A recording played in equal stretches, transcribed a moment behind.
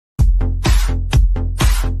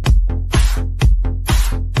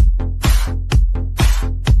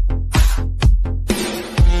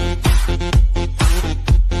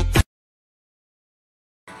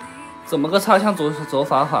怎么个擦枪走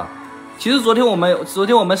法法？其实昨天我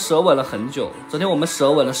们舌吻了很久，昨天我们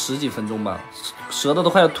舌吻了10几分钟吧，舌的都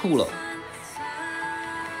快要吐了。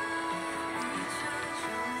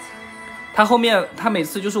他后面他每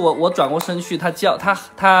次就是我转过身去，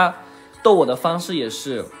他逗我的方式也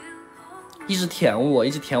是，一直舔我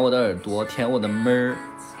的耳朵，舔我的妹儿，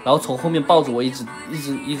然后从后面抱着我，一直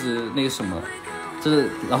那个什么，就是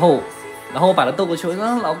然后我把他逗过去，我说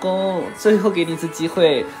老公，最后给你一次机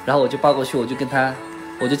会，然后我就抱过去，我就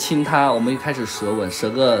亲他，我们就开始舌吻，舌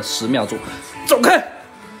个10秒钟，走开，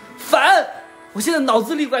烦！我现在脑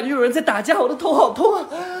子里感觉有人在打架，我的头好痛啊！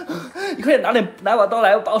你快点拿把刀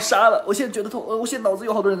来把我杀了！我现在觉得痛，我现在脑子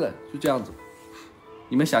有好多人在，就这样子。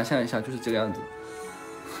你们想象一下，就是这个样子。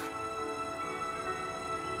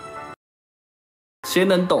谁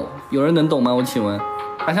能懂？有人能懂吗？我请问，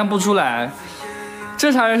好像不出来。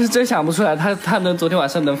正常人是真想不出来，他能昨天晚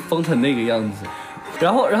上能疯成那个样子。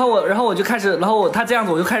然后我就开始，他这样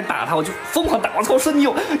子我就开始打他，我就疯狂打。我操！我说你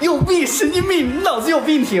有病，神经病，你脑子有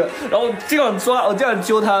病停！然后这样抓，我这样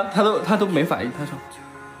揪他，他都没反应。他说：“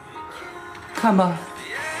看吧，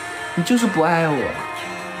你就是不爱我。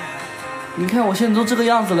你看我现在都这个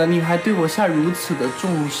样子了，你还对我下如此的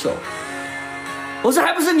重手。”我说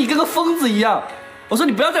还不是你跟个疯子一样。我说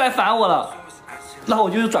你不要再来烦我了。然后我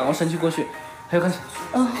就转过身去过去，他就开始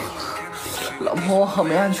老婆，我好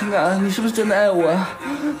没安全感，你是不是真的爱我啊？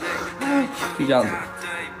就这样子，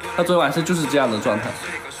他昨天晚上就是这样的状态。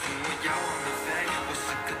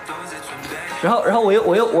然后我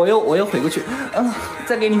又回过去，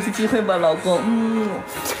再给你一次机会吧，老公，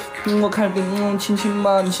我开始跟亲亲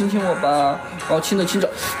吧，你亲亲我吧，然后亲着，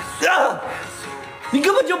你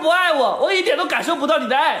根本就不爱我，我一点都感受不到你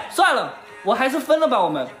的爱，算了，我还是分了吧，我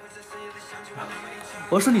们。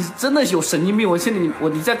我说你是真的有神经病，我现在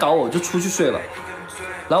你再搞我就出去睡了，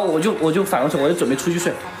然后我就反过去，我就准备出去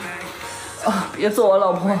睡。别走啊，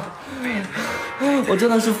老婆，我真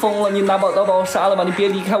的是疯了，你拿把刀把我杀了吧，你别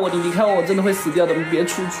离开我，你离开我真的会死掉的，你别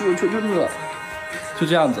出去，我求求你了。就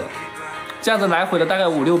这样子来回了大概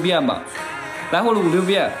5、6遍吧，来回了5、6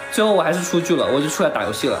遍，最后我还是出去了，我就出来打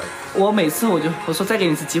游戏了。我每次我说再给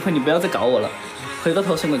你一次机会，你不要再搞我了，回个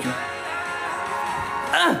头伸过去。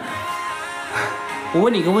我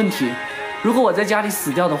问你一个问题，如果我在家里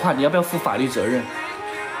死掉的话，你要不要负法律责任？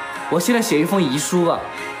我现在写一封遗书吧，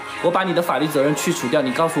我把你的法律责任去除掉，你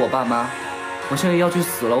告诉我爸妈，我现在要去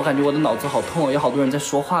死了，我感觉我的脑子好痛，有好多人在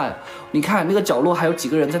说话呀。你看那个角落还有几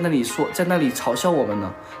个人在那里嘲笑我们呢，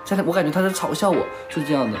我感觉他在嘲笑我，就是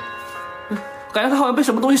这样的，感觉他好像被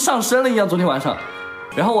什么东西上身了一样。昨天晚上，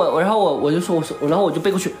然后我就说，然后我就背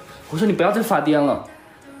过去，我说你不要再发癫了，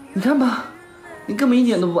你看吧。你根本一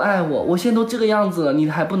点都不爱我，我现在都这个样子了，你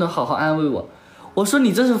还不能好好安慰我？我说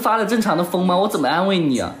你这是发了正常的疯吗？我怎么安慰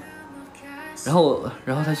你啊？然后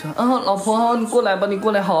他说老婆你过来吧，你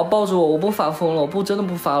过来好好抱着我，我不发疯了，真的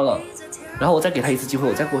不发了。然后我再给他一次机会，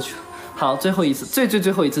我再过去。好，最后一次，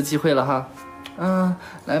最后一次机会了哈。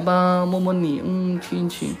来吧，摸摸你，亲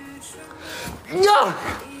亲。呀，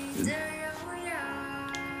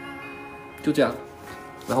就这样。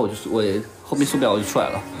然后我也后面受不了，我就出来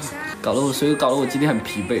了。所以搞得我今天很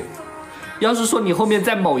疲惫。要是说你后面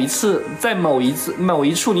在某一处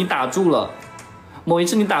你打住了，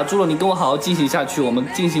你跟我好好进行下去，我们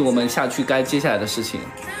进行我们下去该接下来的事情。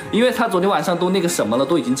因为他昨天晚上都那个什么了，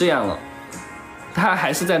都已经这样了，他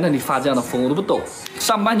还是在那里发这样的疯，我都不懂。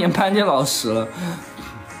上半年班就老实了。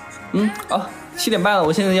7点半了，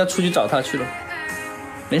我现在要出去找他去了。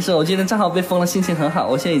没事，我今天正好被封了，心情很好，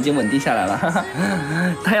我现在已经稳定下来了。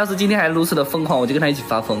他要是今天还如此的疯狂，我就跟他一起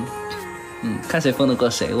发疯。看谁疯得过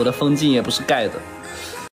谁，我的疯劲也不是盖的。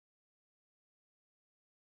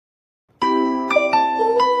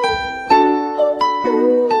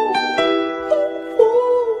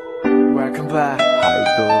Welcome back. How you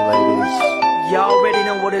doing, ladies? Y'all already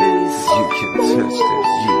know what it is. You can touch this,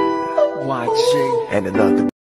 yeah. YG and another.